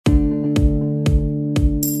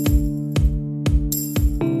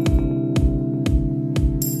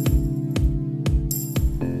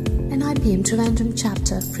Trivandrum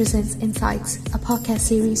chapter presents Insights, a podcast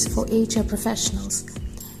series for HR professionals.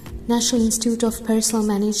 National Institute of Personnel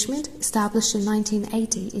Management, established in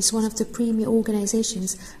 1980, is one of the premier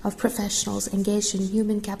organizations of professionals engaged in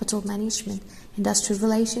human capital management, industrial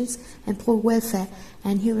relations, employee welfare,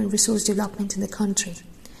 and human resource development in the country.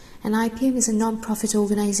 An IPM is a non-profit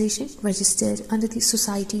organization registered under the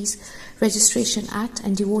Societies Registration Act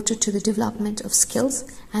and devoted to the development of skills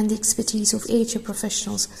and the expertise of HR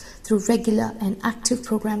professionals through regular and active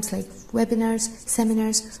programs like webinars,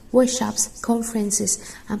 seminars, workshops,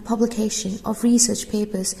 conferences, and publication of research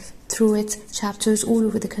papers through its chapters all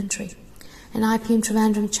over the country. An IPM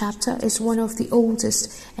Trivandrum chapter is one of the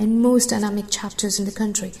oldest and most dynamic chapters in the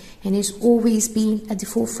country and has always been at the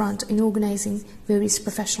forefront in organizing various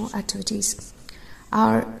professional activities.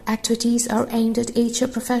 Our activities are aimed at HR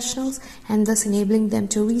professionals and thus enabling them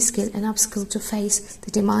to reskill and upskill to face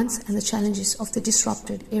the demands and the challenges of the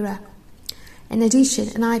disrupted era. In addition,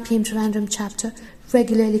 an IPM Trivandrum chapter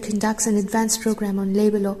regularly conducts an advanced program on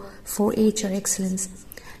labor law for HR excellence.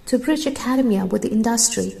 To bridge academia with the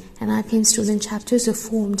industry, and IPM student chapters are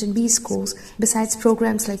formed in B schools. Besides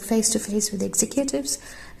programs like face-to-face with executives,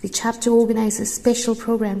 the chapter organizes special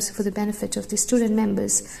programs for the benefit of the student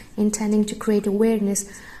members, intending to create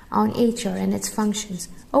awareness on HR and its functions.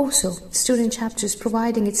 Also, student chapters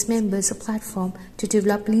providing its members a platform to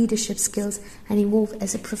develop leadership skills and evolve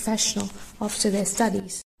as a professional after their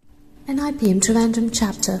studies. An IPM Trivandrum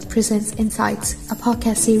chapter presents Insights, a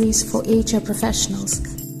podcast series for HR professionals.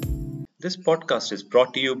 This podcast is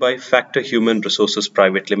brought to you by Factorhuman Resources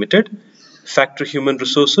Pvt. Ltd. Factorhuman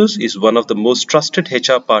Resources is one of the most trusted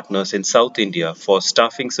HR partners in South India for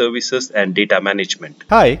staffing services and data management.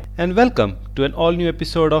 Hi and welcome to an all-new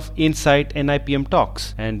episode of Insight NIPM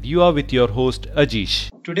Talks, and you are with your host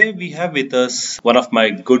Ajish. Today we have with us one of my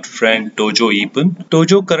good friend Tojo Eapen.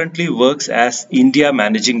 Tojo currently works as India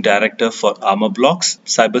Managing Director for Armorblox,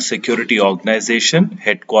 cybersecurity organization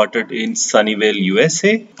headquartered in Sunnyvale,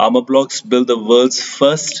 USA. Armorblox built the world's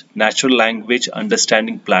first natural language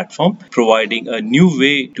understanding platform, providing a new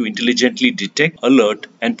way to intelligently detect, alert,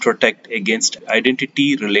 and protect against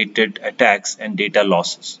identity-related attacks and data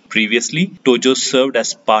losses. Previously, Tojo served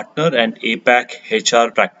as partner and APAC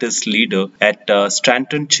HR practice leader at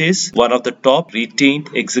Stanton Chase, one of the top retained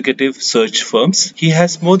executive search firms. He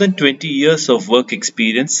has more than 20 years of work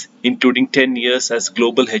experience, including 10 years as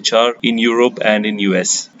global HR in Europe and in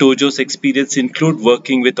US. Tojo's experience include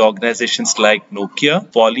working with organizations like Nokia,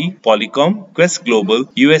 Polycom, Quest Global,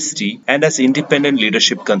 USD, and as independent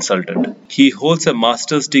leadership consultant. He holds a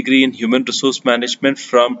master's degree in human resource management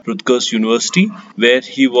from Rutgers University, where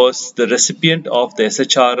he was the recipient of the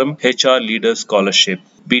SHRM HR Leader Scholarship,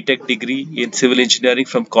 BTech degree in civil engineering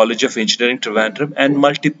from College of Engineering Trivandrum, and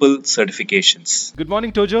multiple certifications. Good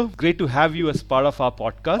morning, Tojo. Great to have you as part of our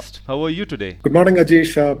podcast. How are you today? Good morning,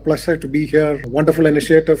 Ajish. Pleasure to be here. Wonderful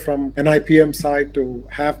initiative from NIPM side to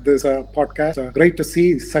have this podcast. Great to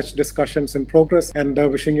see such discussions in progress, and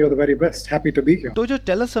wishing you the very best. Happy to be here. Tojo,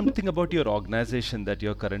 tell us something about your organization that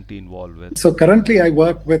you're currently involved with. So currently I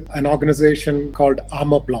work with an organization called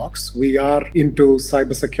Armorblox. We are into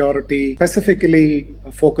cybersecurity, specifically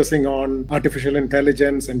focusing on artificial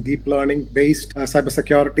intelligence and deep learning based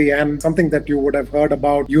cybersecurity, and something that you would have heard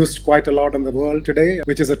about used quite a lot in the world today,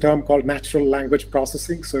 which is a term called natural language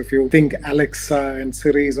processing. So if you think Alexa and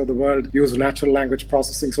Siris of the world use natural language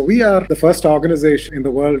processing. So we are the first organization in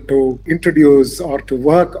the world to introduce or to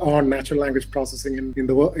work on natural language processing in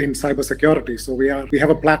cybersecurity. So we have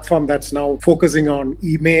a platform that's now focusing on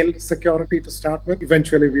email security to start with.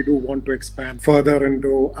 Eventually we do want to expand further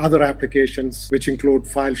into other applications, which include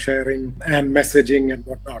file sharing and messaging and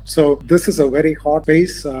whatnot. So this is a very hot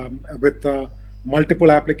space with multiple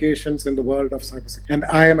applications in the world of cybersecurity. And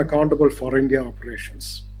I am accountable for India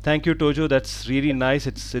operations. Thank you, Tojo. That's really nice.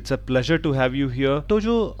 It's a pleasure to have you here.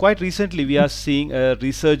 Tojo, quite recently we are seeing a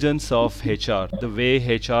resurgence of HR. The way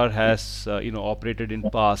HR has operated in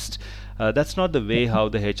past, that's not the way how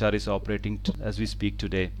the HR is operating as we speak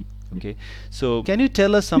today. Okay, so can you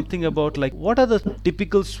tell us something about what are the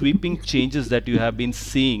typical sweeping changes that you have been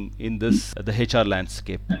seeing in the HR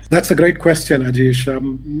landscape? That's a great question, Ajish.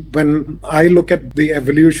 When I look at the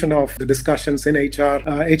evolution of the discussions in HR,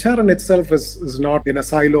 HR in itself is not in a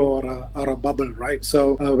silo or a bubble, right?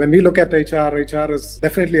 So when we look at HR is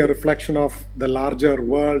definitely a reflection of the larger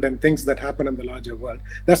world and things that happen in the larger world.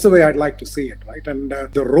 That's the way I'd like to see it, right? And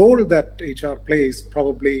the role that HR plays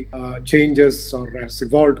probably changes or has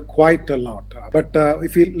evolved quite a lot. But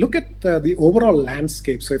if you look at the overall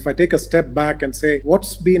landscape, so if I take a step back and say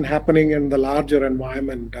what's been happening in the larger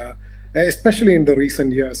environment, especially in the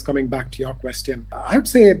recent years, coming back to your question. I would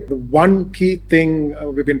say the one key thing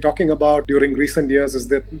we've been talking about during recent years is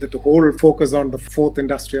that the whole focus on the fourth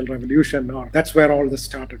industrial revolution, or that's where all this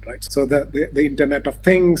started, right? So the Internet of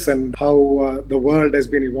Things and how the world has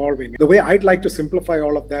been evolving. The way I'd like to simplify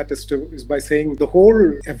all of that is by saying the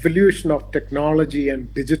whole evolution of technology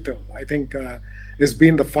and digital, I think, has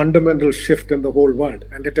been the fundamental shift in the whole world.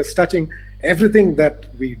 And it is touching everything that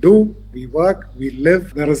we do, we work, we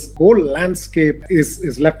live. There is whole landscape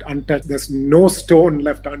is left untouched. There's no stone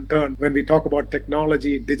left unturned when we talk about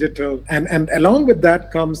technology, digital. And along with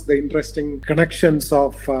that comes the interesting connections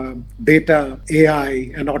of data,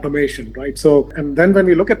 AI, and automation, right? So, and then when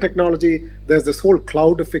we look at technology, there's this whole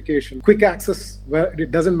cloudification, quick access, where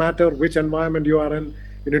it doesn't matter which environment you are in.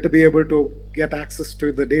 You need to be able to get access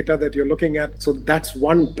to the data that you're looking at. So that's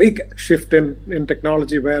one big shift in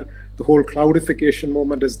technology, where the whole cloudification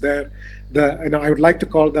movement is there. I would like to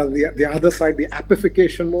call that the other side, the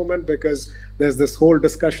appification movement, because there's this whole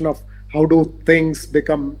discussion of how do things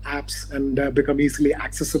become apps and become easily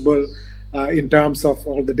accessible in terms of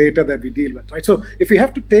all the data that we deal with, right? So if we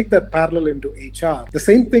have to take that parallel into HR, the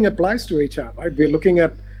same thing applies to HR, right? We're looking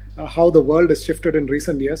at how the world has shifted in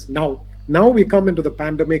recent years. Now we come into the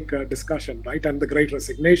pandemic discussion, right? And the great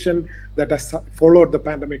resignation that has followed the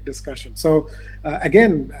pandemic discussion. So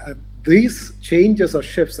again, these changes or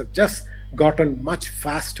shifts have just gotten much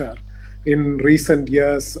faster in recent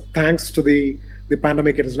years. Thanks to the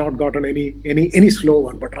pandemic, it has not gotten any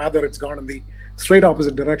slower, but rather it's gone in the straight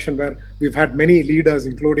opposite direction, where we've had many leaders,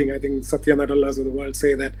 including, I think, Satya Nadellas of the world,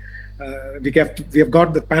 say that we have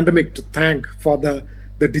got the pandemic to thank for the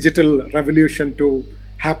digital revolution to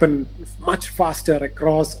happen much faster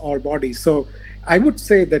across all bodies. So I would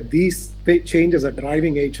say that these changes are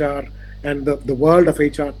driving HR and the world of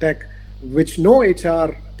HR tech, which no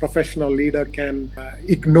HR professional leader can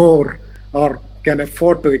ignore or can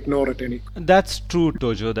afford to ignore at any. That's true,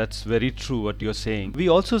 Tojo. That's very true what you're saying. We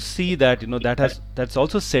also see that that's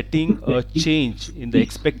also setting a change in the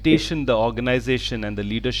expectation the organization and the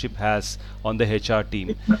leadership has on the HR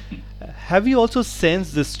team. Have you also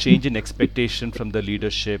sensed this change in expectation from the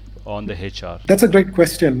leadership on the HR? That's a great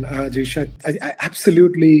question, Ajish. I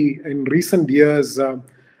absolutely, in recent years,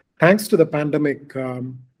 thanks to the pandemic,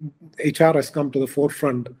 HR has come to the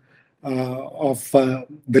forefront of the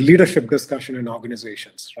leadership discussion in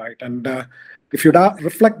organizations, right? And if you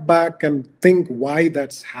reflect back and think why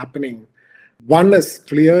that's happening, one is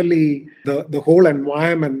clearly the whole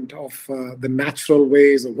environment of the natural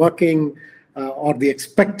ways of working or the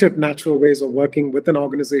expected natural ways of working within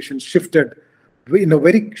organizations shifted in a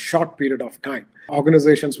very short period of time.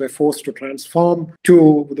 Organizations were forced to transform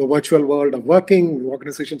to the virtual world of working.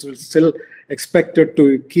 Organizations were still expected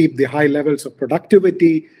to keep the high levels of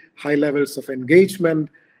productivity, high levels of engagement,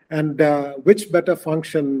 and which better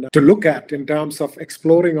function to look at in terms of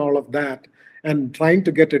exploring all of that and trying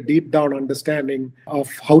to get a deep down understanding of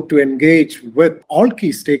how to engage with all key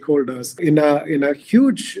stakeholders in a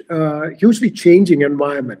hugely changing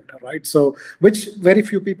environment, right? So, which very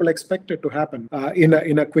few people expected to happen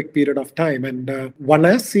in a quick period of time. And one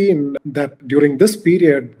has seen that during this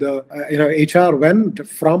period, HR went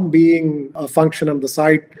from being a function on the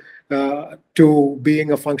side to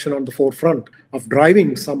being a function on the forefront of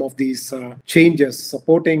driving some of these changes,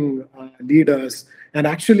 supporting leaders, and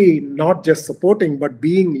actually not just supporting, but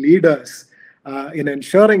being leaders in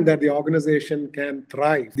ensuring that the organization can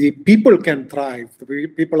thrive. The people can thrive. The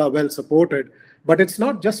people are well supported. But it's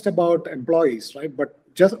not just about employees, right? But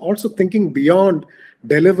just also thinking beyond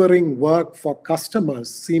delivering work for customers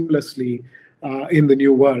seamlessly in the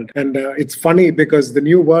new world. And it's funny because the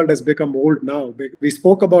new world has become old now. We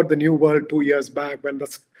spoke about the new world 2 years back when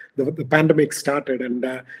the pandemic started, and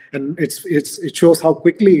it shows how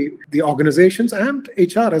quickly the organizations and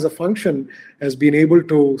HR as a function has been able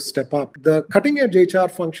to step up. The cutting edge HR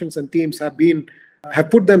functions and teams have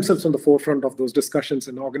put themselves on the forefront of those discussions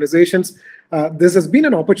in organizations. This has been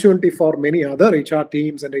an opportunity for many other HR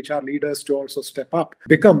teams and HR leaders to also step up,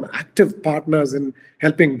 become active partners in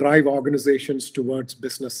helping drive organizations towards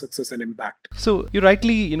business success and impact. So you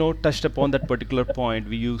rightly, touched upon that particular point.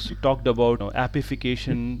 We talked about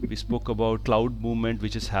appification. We spoke about cloud movement,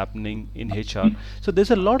 which is happening in HR. So there's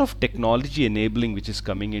a lot of technology enabling which is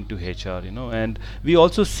coming into HR, and we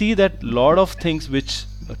also see that a lot of things which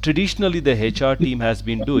traditionally the HR team has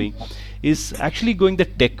been doing is actually going the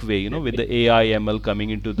tech way, with the AI ML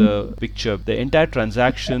coming into the picture. The entire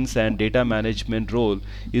transactions and data management role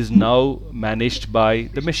is now managed by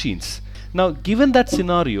the machines. Now, given that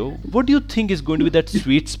scenario, what do you think is going to be that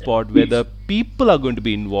sweet spot where the people are going to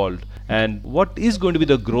be involved, and what is going to be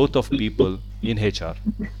the growth of people in HR?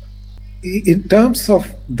 In terms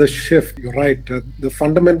of the shift, you're right. The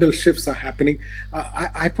fundamental shifts are happening.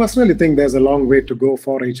 I personally think there's a long way to go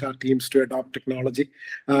for HR teams to adopt technology.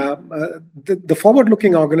 The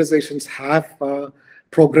forward-looking organizations have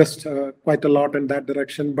progressed quite a lot in that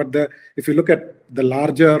direction. But if you look at the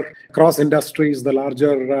larger cross industries, the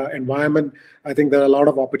larger environment, I think there are a lot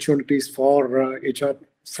of opportunities for HR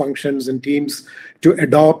functions and teams to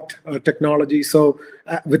adopt technology. So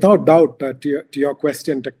without doubt, to your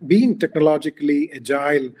question, being technologically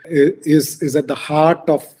agile is at the heart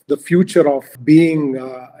of the future of being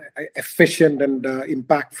efficient and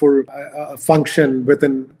impactful function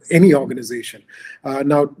within any organization.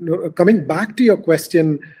 Now, coming back to your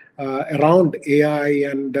question around AI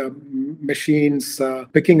and machines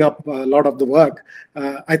picking up a lot of the work,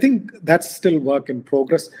 I think that's still work in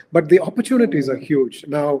progress, but the opportunities are huge.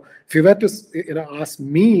 Now, if you were to ask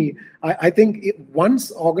me, I think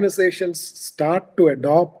once organizations start to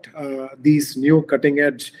adopt these new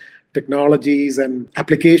cutting-edge technologies and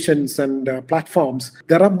applications and platforms,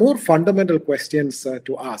 there are more fundamental questions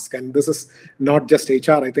to ask. And this is not just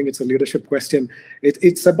HR, I think it's a leadership question.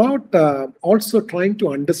 It's about also trying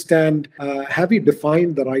to understand, have we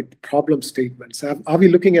defined the right problem statements? Are we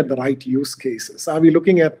looking at the right use cases? Are we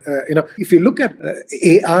looking at, if you look at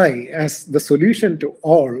AI as the solution to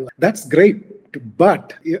all, that's great.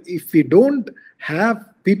 But if we don't have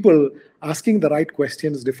people asking the right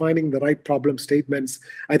questions, defining the right problem statements,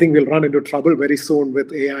 I think we'll run into trouble very soon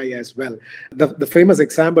with AI as well. The famous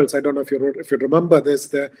examples, I don't know if you remember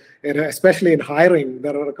this, especially in hiring,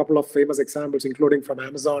 there are a couple of famous examples, including from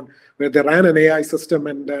Amazon, where they ran an AI system,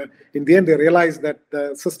 and in the end, they realized that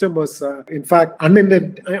the system was, in fact,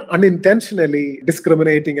 unintentionally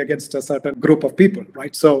discriminating against a certain group of people,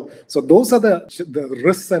 right? So those are the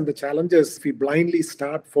risks and the challenges if we blindly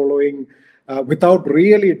start following without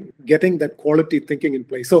really getting that quality thinking in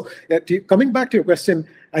place. So coming back to your question,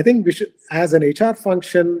 I think we should, as an HR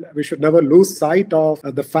function, we should never lose sight of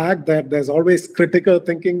the fact that there's always critical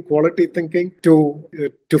thinking, quality thinking to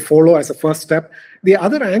follow as a first step. The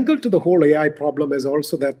other angle to the whole AI problem is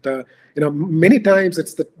also that many times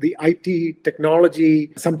it's the IT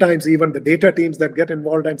technology, sometimes even the data teams that get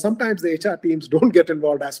involved, and sometimes the HR teams don't get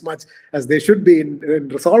involved as much as they should be in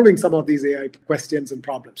resolving some of these AI questions and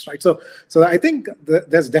problems, right? So I think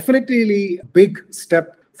there's definitely a big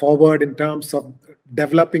step forward in terms of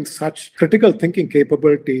developing such critical thinking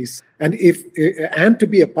capabilities, and to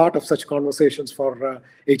be a part of such conversations for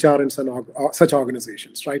HR and such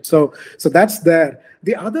organizations, right? So that's there.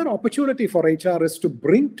 The other opportunity for HR is to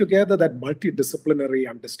bring together that multidisciplinary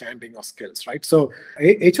understanding of skills, right? So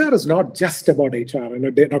HR is not just about HR.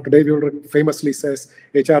 Dr. David famously says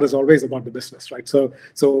HR is always about the business, right? So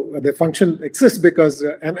the function exists because,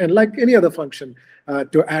 and like any other function,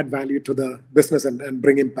 to add value to the business and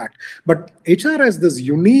bring impact. But HR has this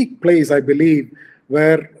unique place, I believe,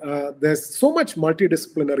 where there's so much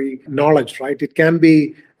multidisciplinary knowledge, right? It can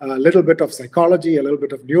be a little bit of psychology, a little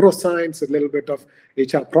bit of neuroscience, a little bit of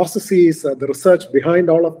HR processes, the research behind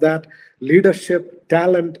all of that, leadership,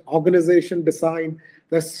 talent, organization design,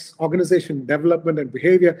 there's organization development and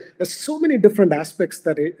behavior. There's so many different aspects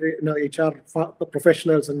that HR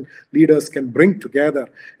professionals and leaders can bring together.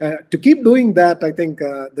 To keep doing that, I think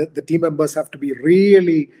the team members have to be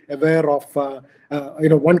really aware of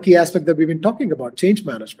one key aspect that we've been talking about, change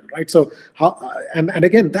management, right? So and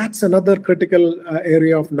again, that's another critical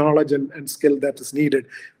area of knowledge and skill that is needed.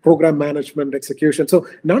 Program management, execution. So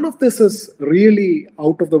none of this is really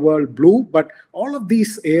out of the world blue, but all of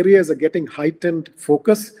these areas are getting heightened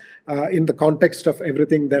focus in the context of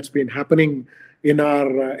everything that's been happening in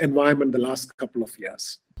our environment the last couple of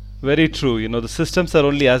years. Very true. The systems are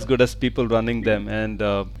only as good as people running them, and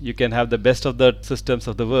you can have the best of the systems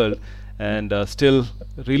of the world and still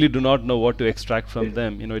really do not know what to extract from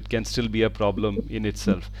them. It can still be a problem in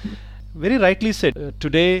itself. Very rightly said.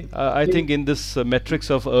 Today, I think in this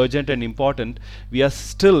metrics of urgent and important, we are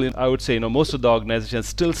still, I would say, most of the organizations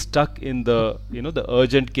still stuck in the, the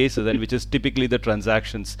urgent cases, and which is typically the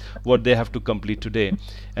transactions, what they have to complete today.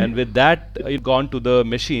 And with that gone to the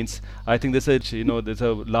machines, I think there's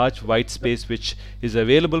a large white space which is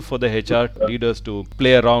available for the HR leaders to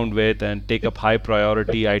play around with and take up high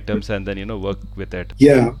priority items and then, work with it.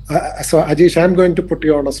 Yeah. So Ajish, I'm going to put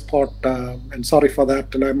you on a spot, and sorry for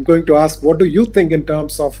that. And I'm going to ask, what do you think in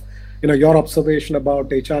terms of, your observation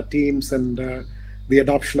about HR teams and the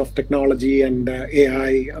adoption of technology and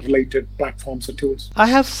AI-related platforms or tools? I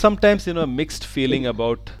have sometimes, a mixed feeling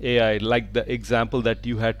about AI, like the example that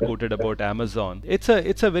you had quoted about Amazon. It's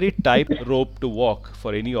a very tight rope to walk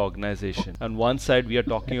for any organization. On one side, we are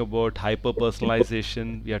talking about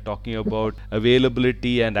hyper-personalization, we are talking about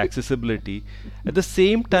availability and accessibility. At the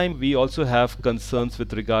same time, we also have concerns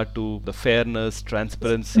with regard to the fairness,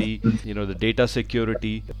 transparency, the data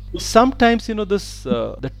security. Sometimes, this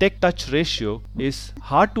the tech touch ratio is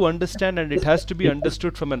hard to understand, and it has to be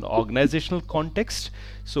understood from an organizational context.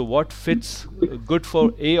 So what fits good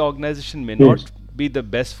for A organization may not be the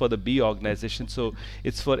best for the B organization. So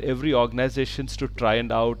it's for every organization to try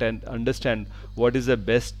and out and understand what is the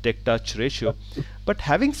best tech touch ratio. But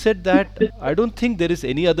having said that, I don't think there is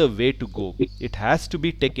any other way to go. It has to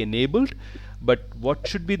be tech enabled. But what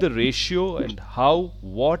should be the ratio and how,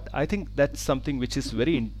 what, I think that's something which is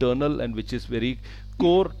very internal and which is very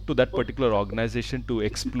core to that particular organization to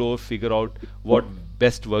explore, figure out what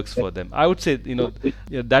best works for them. I would say,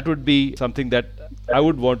 that would be something that I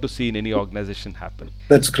would want to see in any organization happen.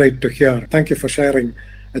 That's great to hear. Thank you for sharing,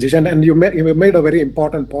 Ajish. And you made a very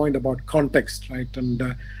important point about context, right?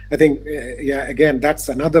 And I think, again, that's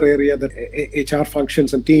another area that HR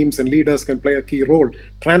functions and teams and leaders can play a key role,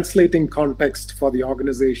 translating context for the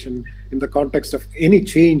organization in the context of any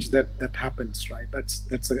change that happens, right?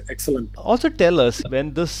 That's an excellent point. Also tell us,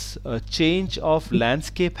 when this change of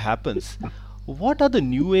landscape happens, what are the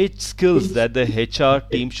new age skills that the HR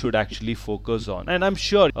team should actually focus on? And I'm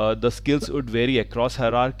sure the skills would vary across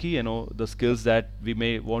hierarchy. The skills that we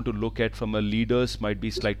may want to look at from a leaders might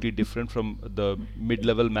be slightly different from the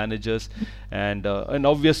mid-level managers, and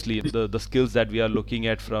obviously the skills that we are looking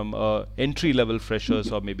at from entry-level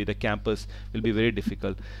freshers or maybe the campus will be very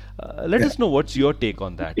difficult. Let us know what's your take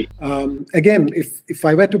on that. Again, if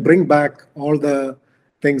I were to bring back all the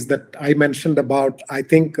things that I mentioned about, I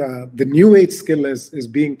think the new age skill is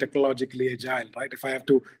being technologically agile, right? If I have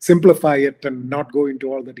to simplify it and not go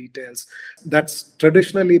into all the details, that's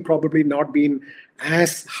traditionally probably not been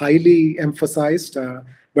as highly emphasized.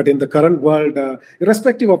 But in the current world,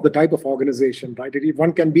 irrespective of the type of organization, right?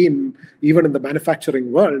 One can be even in the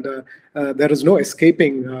manufacturing world, there is no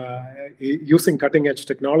escaping using cutting edge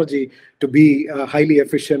technology to be a highly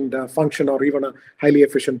efficient function or even a highly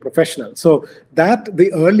efficient professional. So that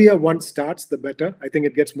the earlier one starts, the better. I think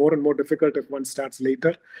it gets more and more difficult if one starts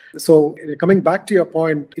later. So coming back to your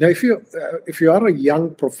point, if you are a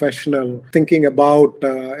young professional thinking about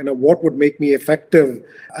what would make me effective,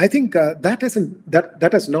 I think that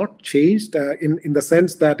has not changed in the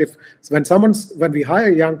sense that when we hire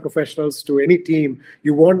young professionals to any team,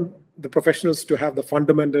 you want the professionals to have the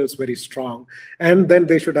fundamentals very strong, and then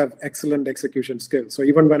they should have excellent execution skills. So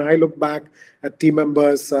even when I look back at team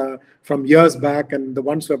members from years back and the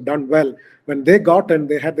ones who have done well, when they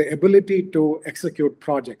had the ability to execute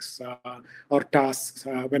projects or tasks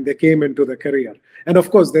when they came into the career. And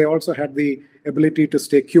of course, they also had the ability to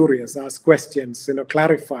stay curious, ask questions,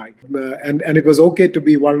 clarify. And it was okay to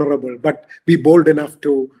be vulnerable, but be bold enough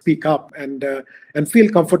to speak up and feel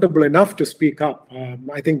comfortable enough to speak up.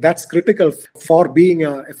 I think that's critical for being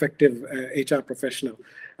an effective HR professional.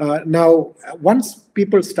 Now, once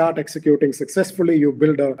people start executing successfully, you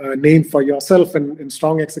build a name for yourself in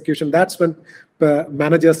strong execution. That's when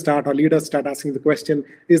managers or leaders start asking the question,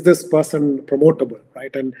 is this person promotable,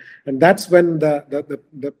 right? And that's when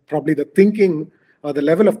the probably the thinking or the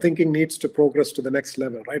level of thinking needs to progress to the next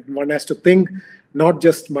level, right? One has to think not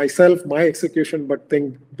just myself, my execution, but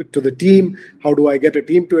think to the team. How do I get a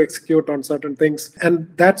team to execute on certain things?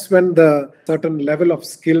 And that's when the certain level of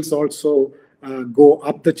skills also go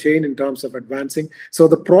up the chain in terms of advancing. So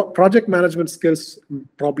the project management skills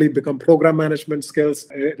probably become program management skills,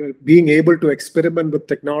 being able to experiment with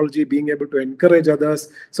technology, being able to encourage others.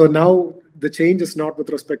 So now the change is not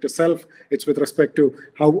with respect to self, it's with respect to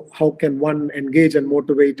how can one engage and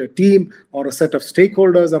motivate a team or a set of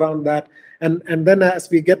stakeholders around that. And then as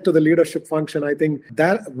we get to the leadership function, I think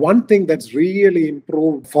that one thing that's really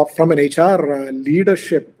improved from an HR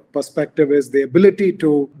leadership perspective is the ability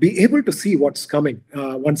to be able to see what's coming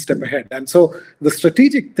one step ahead. And so the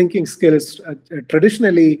strategic thinking skills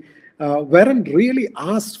traditionally weren't really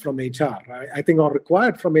asked from HR, I think, or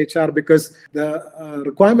required from HR, because the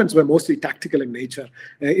requirements were mostly tactical in nature,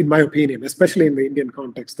 in my opinion, especially in the Indian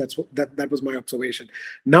context. That was my observation.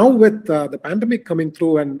 Now with the pandemic coming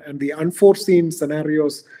through and the unforeseen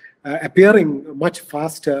scenarios appearing much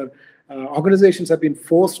faster, organizations have been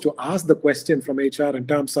forced to ask the question from HR in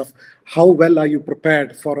terms of how well are you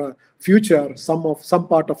prepared for a future, some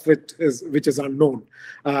part of it which is unknown.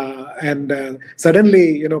 And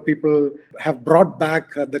suddenly, people have brought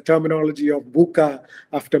back the terminology of VUCA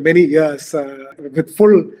after many years with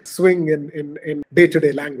full swing in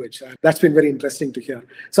day-to-day language. That's been very interesting to hear.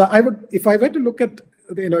 So if I were to look at,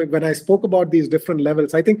 when I spoke about these different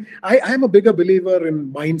levels, I think I'm a bigger believer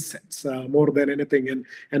in mindsets more than anything,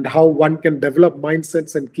 and how one can develop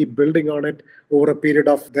mindsets and keep building on it over a period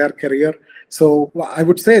of their career. So I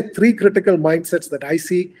would say 3 critical mindsets that I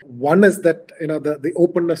see. One is that, the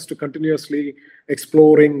openness to continuously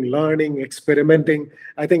exploring, learning, experimenting.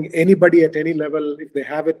 I think anybody at any level, if they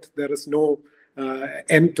have it, there is no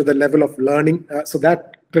end to the level of learning. So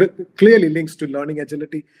that clearly links to learning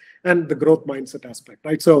agility and the growth mindset aspect,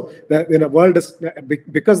 right? So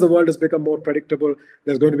because the world has become more predictable,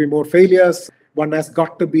 there's going to be more failures. One has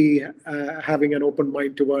got to be having an open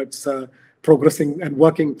mind towards progressing and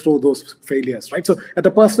working through those failures, right? So at a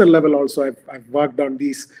personal level also, I've worked on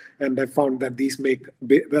these, and I found that these make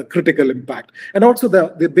the critical impact. And also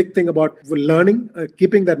the big thing about learning,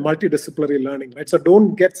 keeping that multidisciplinary learning, right? So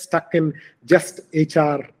don't get stuck in just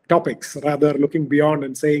HR topics, rather looking beyond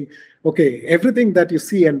and saying, okay, everything that you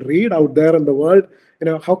see and read out there in the world,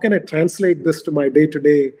 how can I translate this to my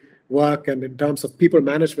day-to-day work, and in terms of people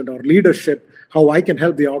management or leadership, how I can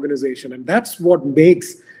help the organization. And that's what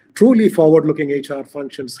makes truly forward-looking HR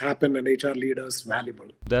functions happen and HR leaders valuable.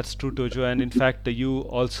 That's true, Tojo. And in fact, you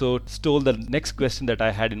also stole the next question that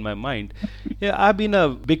I had in my mind. Yeah, I've been a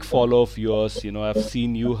big follower of yours. I've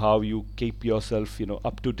seen how you keep yourself,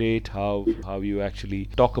 up to date, how you actually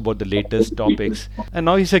talk about the latest topics. And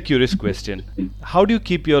now here's a curious question. How do you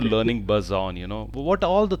keep your learning buzz on? What are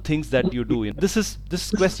all the things that you do?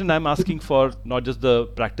 This question I'm asking for not just the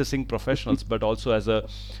practicing professionals, but also as a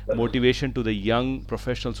motivation to the young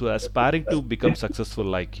professionals who are aspiring to become successful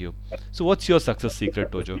like you. So what's your success secret,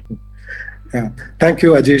 Tojo? Yeah, thank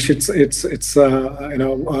you, Ajish. It's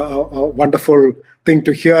a wonderful thing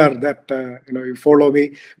to hear that you follow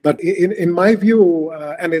me. But in my view,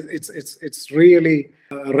 and it's really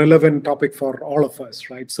a relevant topic for all of us,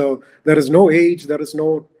 right? So there is no age, there is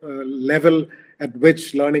no level at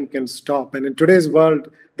which learning can stop. And in today's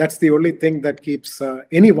world, that's the only thing that keeps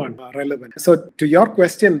anyone relevant. So to your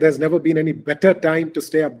question, there's never been any better time to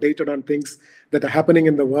stay updated on things that are happening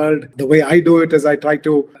in the world. The way I do it is I try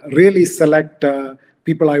to really select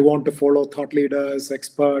people I want to follow, thought leaders,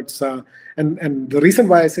 experts. And the reason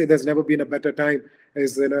why I say there's never been a better time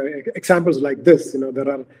is examples like this. There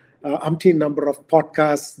are umpteen number of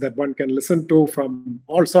podcasts that one can listen to from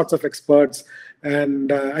all sorts of experts.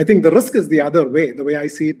 And I think the risk is the other way. The way I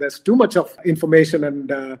see it, there's too much of information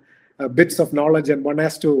and bits of knowledge, and one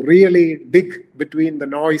has to really dig between the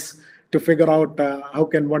noise to figure out how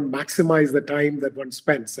can one maximize the time that one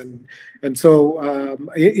spends. And so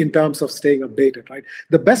in terms of staying updated, right?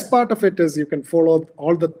 The best part of it is you can follow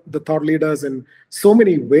all the thought leaders in so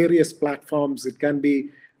many various platforms. It can be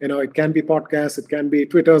it can be podcasts, it can be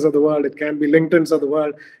Twitters of the world, it can be LinkedIn's of the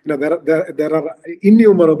world. There are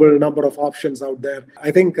innumerable number of options out there. I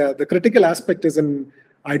think the critical aspect is in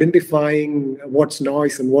identifying what's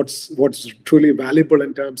noise and what's truly valuable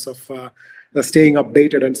in terms of staying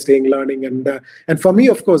updated and staying learning. And for me,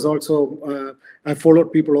 of course, also I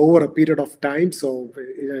followed people over a period of time, so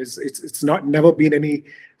it's not never been any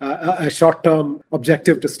a short-term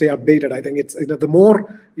objective to stay updated. I think it's the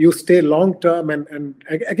more you stay long-term, and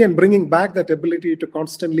again bringing back that ability to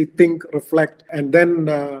constantly think, reflect, and then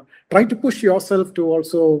try to push yourself to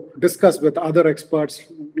also discuss with other experts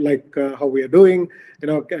like how we are doing,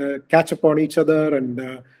 catch up on each other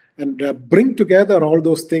and bring together all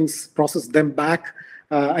those things, process them back.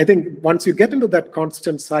 I think once you get into that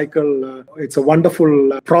constant cycle, it's a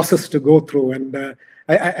wonderful process to go through.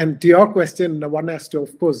 And to your question, one has to,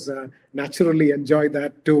 of course, naturally enjoy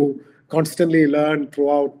that, to constantly learn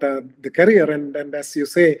throughout the career. And as you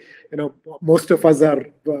say, most of us are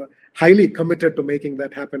highly committed to making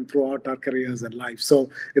that happen throughout our careers and life. So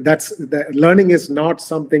learning is not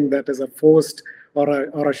something that is a forced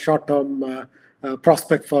or a short-term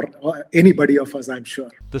prospect for anybody of us, I'm sure.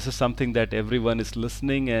 This is something that everyone is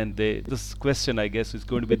listening, and this question, I guess, is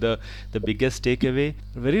going to be the biggest takeaway.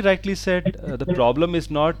 Very rightly said, the problem is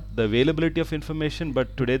not the availability of information,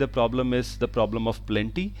 but today the problem is the problem of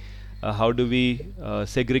plenty. How do we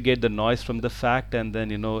segregate the noise from the fact and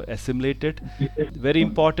then, assimilate it? Very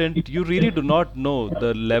important. You really do not know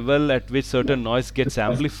the level at which certain noise gets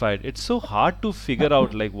amplified. It's so hard to figure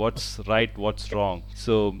out like what's right, what's wrong.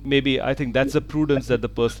 So maybe I think that's the prudence that the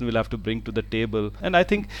person will have to bring to the table. And I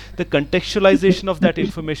think the contextualization of that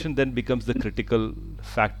information then becomes the critical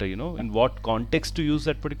factor, in what context to use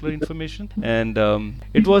that particular information. And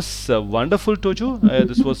it was wonderful, Tojo.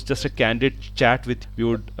 This was just a candid chat with you. We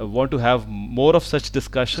would want to have more of such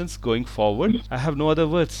discussions going forward. I have no other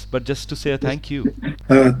words, but just to say a thank you.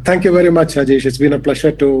 Thank you very much, Ajish. It's been a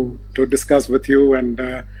pleasure to discuss with you, and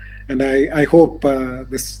I hope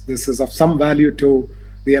this is of some value to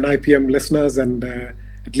the NIPM listeners, and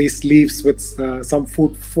at least leaves with some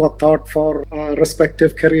food for thought for our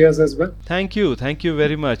respective careers as well. Thank you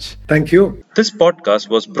very much. Thank you. This podcast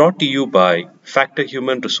was brought to you by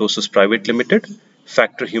Factorhuman Resources Pvt Ltd.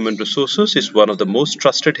 Factorhuman Resources is one of the most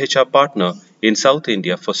trusted HR partner in South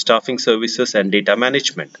India for staffing services and data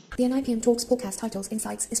management. The NIPM Talks podcast titles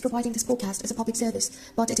Insights is providing this podcast as a public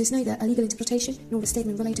service, but it is neither a legal interpretation nor a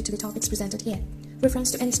statement related to the topics presented here.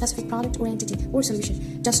 Reference to any specific product or entity or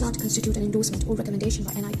solution does not constitute an endorsement or recommendation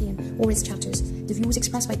by NIPM or its chapters. The views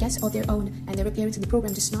expressed by guests are their own, and their appearance in the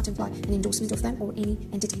program does not imply an endorsement of them or any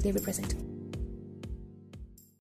entity they represent.